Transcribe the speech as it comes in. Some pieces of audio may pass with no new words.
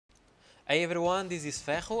Hey everyone, this is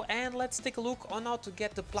Ferro and let's take a look on how to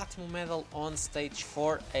get the Platinum Medal on stage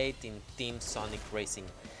 4-8 in Team Sonic Racing.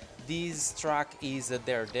 This track is a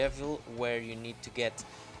Daredevil where you need to get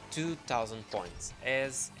 2000 points.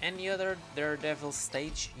 As any other Daredevil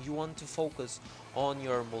stage, you want to focus on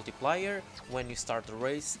your multiplier when you start the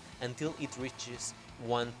race until it reaches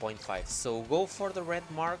 1.5. So go for the red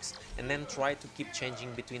marks and then try to keep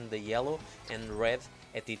changing between the yellow and red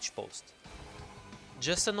at each post.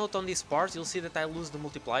 Just a note on this part, you'll see that I lose the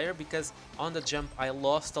multiplier because on the jump I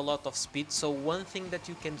lost a lot of speed, so one thing that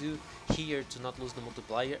you can do here to not lose the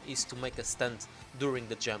multiplier is to make a stunt during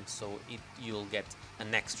the jump, so you'll get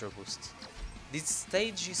an extra boost. This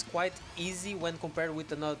stage is quite easy when compared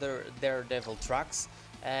with another Daredevil tracks.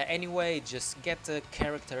 Anyway, just get a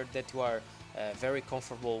character that you are very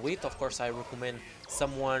comfortable with. Of course, I recommend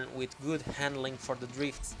someone with good handling for the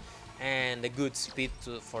drifts and a good speed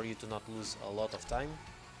for you to not lose a lot of time.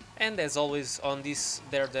 And as always on these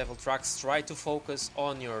Daredevil tracks, try to focus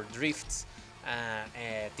on your drifts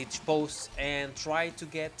at each post and try to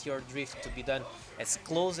get your drift to be done as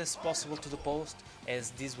close as possible to the post, as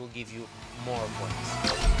this will give you more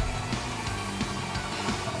points.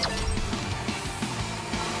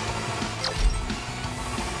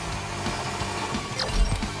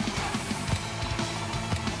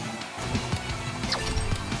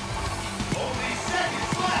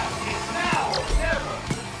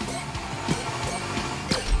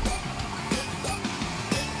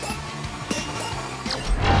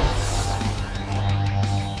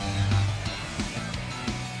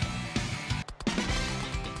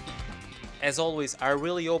 As always, I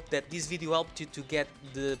really hope that this video helped you to get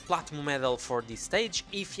the Platinum Medal for this stage.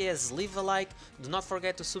 If yes, leave a like, do not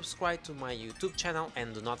forget to subscribe to my YouTube channel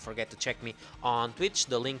and do not forget to check me on Twitch,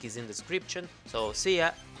 the link is in the description, so see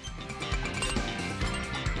ya!